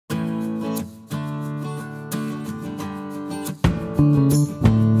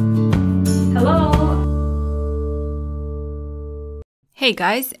Hey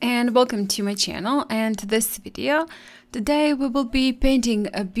guys, and welcome to my channel and to this video. Today we will be painting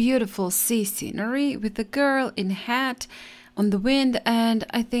a beautiful sea scenery with a girl in a hat on the wind, and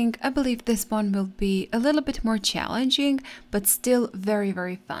I believe this one will be a little bit more challenging but still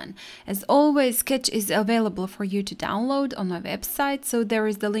very fun. As always, Sketch is available for you to download on my website, so there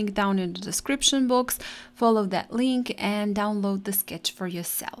is the link down in the description box. Follow that link and download the sketch for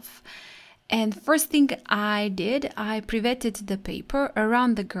yourself. And first thing I did, I pre-wetted the paper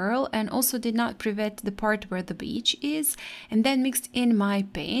around the girl and also did not pre-wet the part where the beach is, and then mixed in my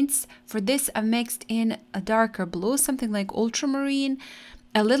paints. For this I mixed in a darker blue, something like ultramarine,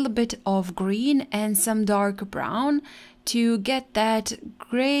 a little bit of green and some dark brown to get that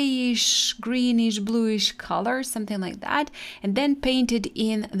grayish, greenish, bluish color, something like that, and then painted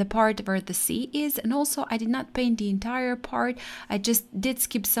in the part where the sea is. And also I did not paint the entire part, I just did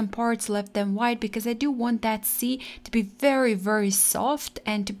skip some parts, left them white, because I do want that sea to be very soft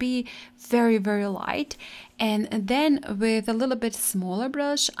and to be very light. And then with a little bit smaller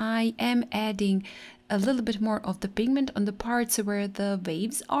brush I am adding a little bit more of the pigment on the parts where the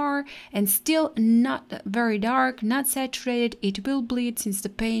waves are, and still not very dark, not saturated. It will bleed, since the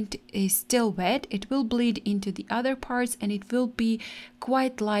paint is still wet, it will bleed into the other parts and it will be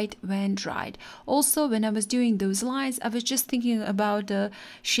quite light when dried. Also, when I was doing those lines, I was just thinking about the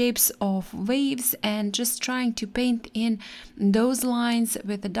shapes of waves and just trying to paint in those lines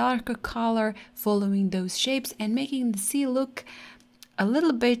with a darker color, following those shapes and making the sea look a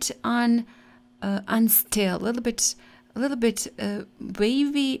little bit unstill, a little bit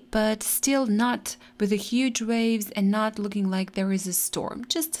wavy, but still not with the huge waves and not looking like there is a storm,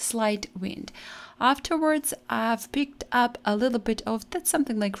 just a slight wind. Afterwards I've picked up a little bit of that,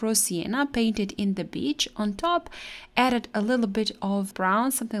 something like raw sienna, painted in the beach on top, added a little bit of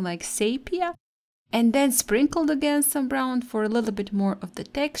brown, something like sepia, and then sprinkled again some brown for a little bit more of the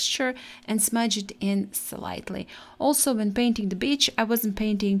texture and smudged it in slightly. Also, when painting the beach, I wasn't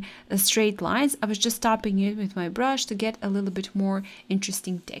painting straight lines, I was just topping it with my brush to get a little bit more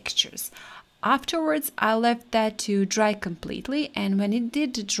interesting textures. Afterwards, I left that to dry completely, and when it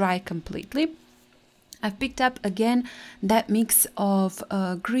did dry completely, I picked up again that mix of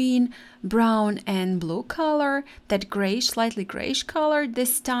green, brown and blue color, that grayish, slightly grayish color,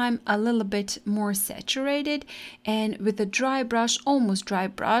 this time a little bit more saturated, and with a dry brush, almost dry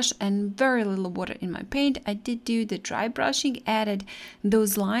brush, and very little water in my paint, I did do the dry brushing, added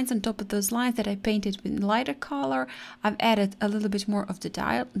those lines on top of those lines that I painted with lighter color. I've added a little bit more of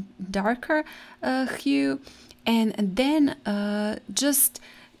the darker hue, and then just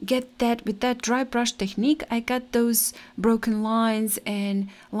get that with that dry brush technique, I got those broken lines and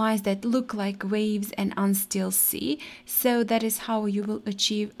lines that look like waves and unstill sea. So that is how you will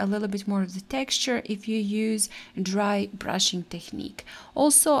achieve a little bit more of the texture if you use dry brushing technique.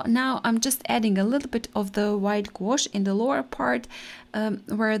 Also, now I'm just adding a little bit of the white gouache in the lower part,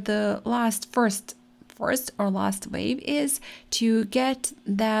 where the first or last wave is, to get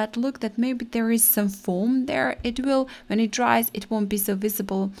that look that maybe there is some foam there. It will, when it dries, it won't be so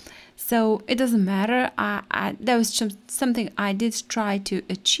visible, so it doesn't matter. That was something I did try to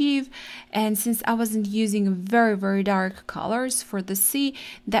achieve, and since I wasn't using very dark colors for the sea,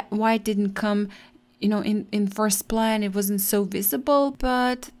 that white didn't come, you know, in first plan. It wasn't so visible,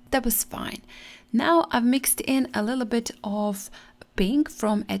 but that was fine. Now I've mixed in a little bit of pink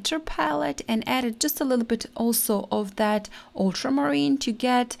from Etchr palette and added just a little bit also of that ultramarine to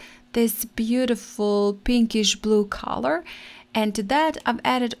get this beautiful pinkish blue color. And to that I've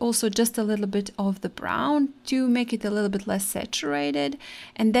added also just a little bit of the brown to make it a little bit less saturated,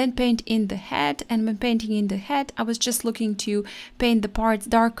 and then paint in the head. And when painting in the head, I was just looking to paint the parts,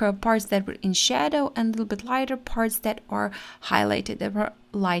 darker parts that were in shadow, and a little bit lighter parts that are highlighted, that were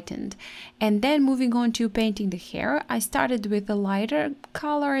lightened. And then moving on to painting the hair, I started with a lighter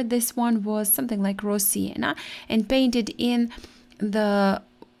color. This one was something like raw sienna, and painted in the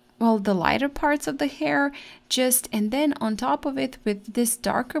lighter parts of the hair, and then on top of it with this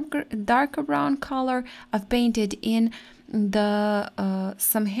darker brown color, I've painted in the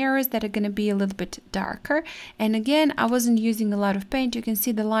some hairs that are going to be a little bit darker. And again, I wasn't using a lot of paint. You can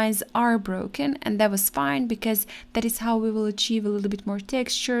see the lines are broken, and that was fine, because that is how we will achieve a little bit more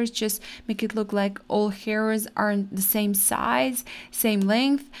textures, just make it look like all hairs are the same size, same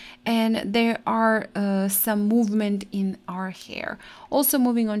length, and there are some movement in our hair. Also,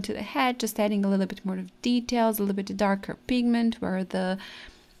 moving on to the head, just adding a little bit more of details, a little bit darker pigment where the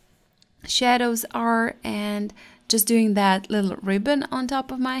shadows are, and just doing that little ribbon on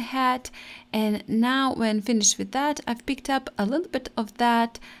top of my hat. And now when finished with that, I've picked up a little bit of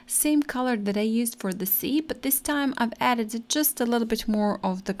that same color that I used for the sea, but this time I've added just a little bit more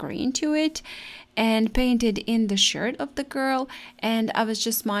of the green to it and painted in the shirt of the girl. And I was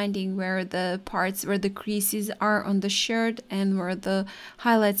just minding where the parts where the creases are on the shirt and where the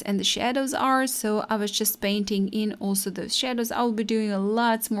highlights and the shadows are, so I was just painting in also those shadows. I will be doing a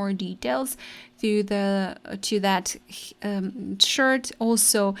lot more details to that shirt,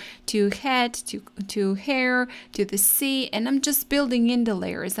 also to head, to hair, to the sea, and I'm just building in the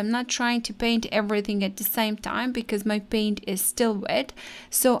layers. I'm not trying to paint everything at the same time because my paint is still wet,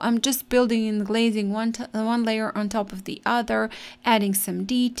 so I'm just building in, glazing one layer on top of the other, adding some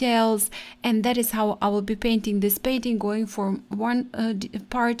details, and that is how I will be painting this painting, going from one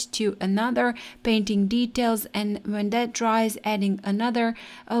part to another, painting details, and when that dries, adding another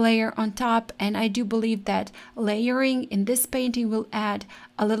layer on top. And I do believe that layering in this painting will add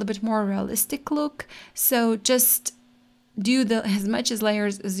a little bit more realistic look, so just do as much as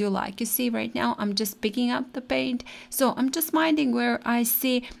layers as you like. You see right now I'm just picking up the paint, so I'm just minding where I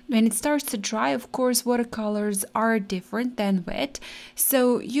see when it starts to dry. Of course, watercolors are different than wet,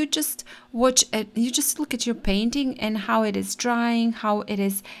 so you just watch it, you just look at your painting and how it is drying, how it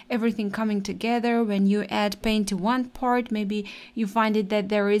is everything coming together. When you add paint to one part, maybe you find it that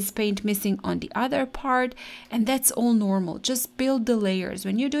there is paint missing on the other part, and that's all normal. Just build the layers.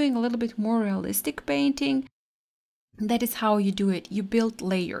 When you're doing a little bit more realistic painting, that is how you do it. You build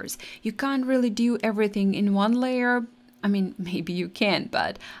layers. You can't really do everything in one layer. I mean, maybe you can,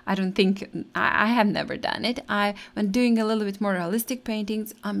 but I don't think, I have never done it. When doing a little bit more realistic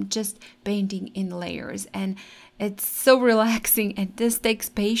paintings, I'm just painting in layers, and it's so relaxing. And this takes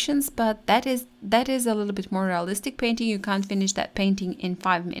patience, but that is a little bit more realistic painting. You can't finish that painting in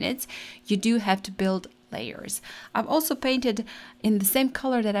 5 minutes. You do have to build layers. I've also painted in the same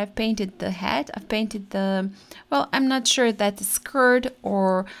color that I've painted the hat. I've painted the, well, I'm not sure that's a skirt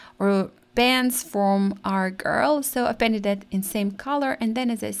or bands from our girl, so I painted that in same color. And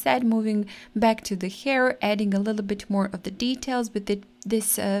then, as I said, moving back to the hair, adding a little bit more of the details with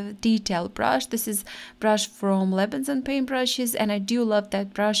this detail brush. This is brush from Lebenzon paintbrushes, and I do love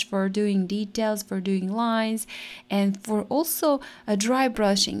that brush for doing details, for doing lines, and for also a dry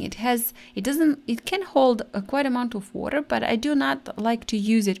brushing. It can hold a quite amount of water, but I do not like to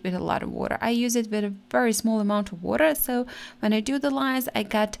use it with a lot of water. I use it with a very small amount of water, so when I do the lines, I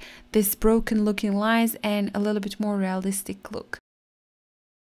got this broken looking lines and a little bit more realistic look.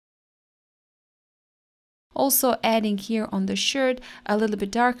 Also adding here on the shirt a little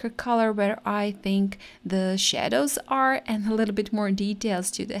bit darker color where I think the shadows are, and a little bit more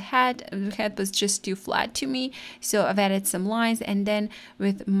details to the hat. The hat was just too flat to me, so I've added some lines, and then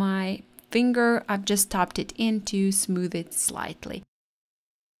with my finger I've just tapped it in to smooth it slightly.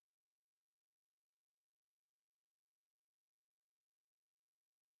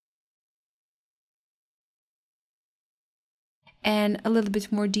 And a little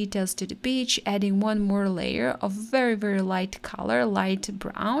bit more details to the beach, adding one more layer of very light color, light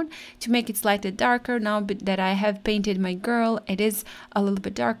brown, to make it slightly darker. Now that I have painted my girl, it is a little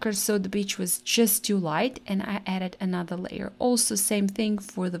bit darker, so the beach was just too light, and I added another layer. Also same thing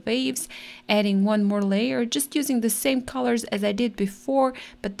for the waves, adding one more layer, just using the same colors as I did before,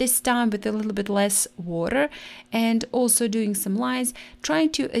 but this time with a little bit less water, and also doing some lines,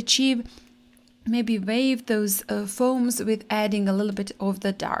 trying to achieve maybe wave those foams with adding a little bit of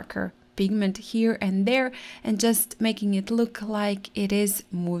the darker pigment here and there, and just making it look like it is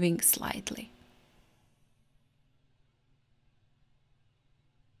moving slightly.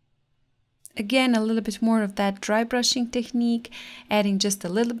 Again, a little bit more of that dry brushing technique, adding just a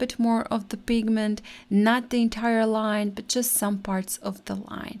little bit more of the pigment, not the entire line, but just some parts of the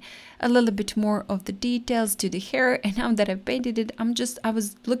line. A little bit more of the details to the hair, and now that I've painted it, I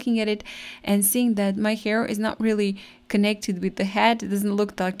was looking at it and seeing that my hair is not really connected with the head. It doesn't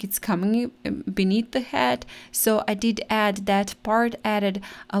look like it's coming beneath the head, so I did add that part, added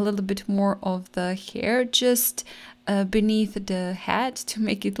a little bit more of the hair just beneath the head to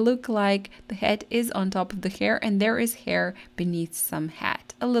make it look like the head is on top of the hair and there is hair beneath some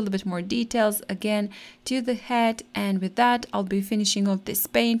hat. A little bit more details again to the head, and with that I'll be finishing off this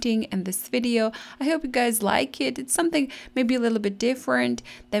painting and this video. I hope you guys like it. It's something maybe a little bit different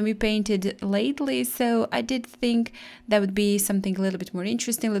than we painted lately, so I did think that would be something a little bit more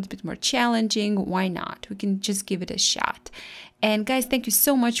interesting, a little bit more challenging. Why not? We can just give it a shot. And guys, thank you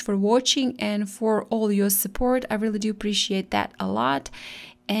so much for watching and for all your support. I really do appreciate that a lot.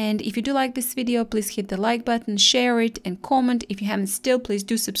 And if you do like this video, please hit the like button, share it, and comment. If you haven't still, please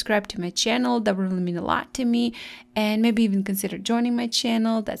do subscribe to my channel. That would really mean a lot to me. And maybe even consider joining my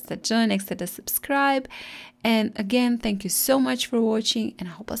channel. That's the join next to the subscribe. And again, thank you so much for watching, and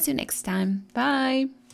I hope I'll see you next time. Bye!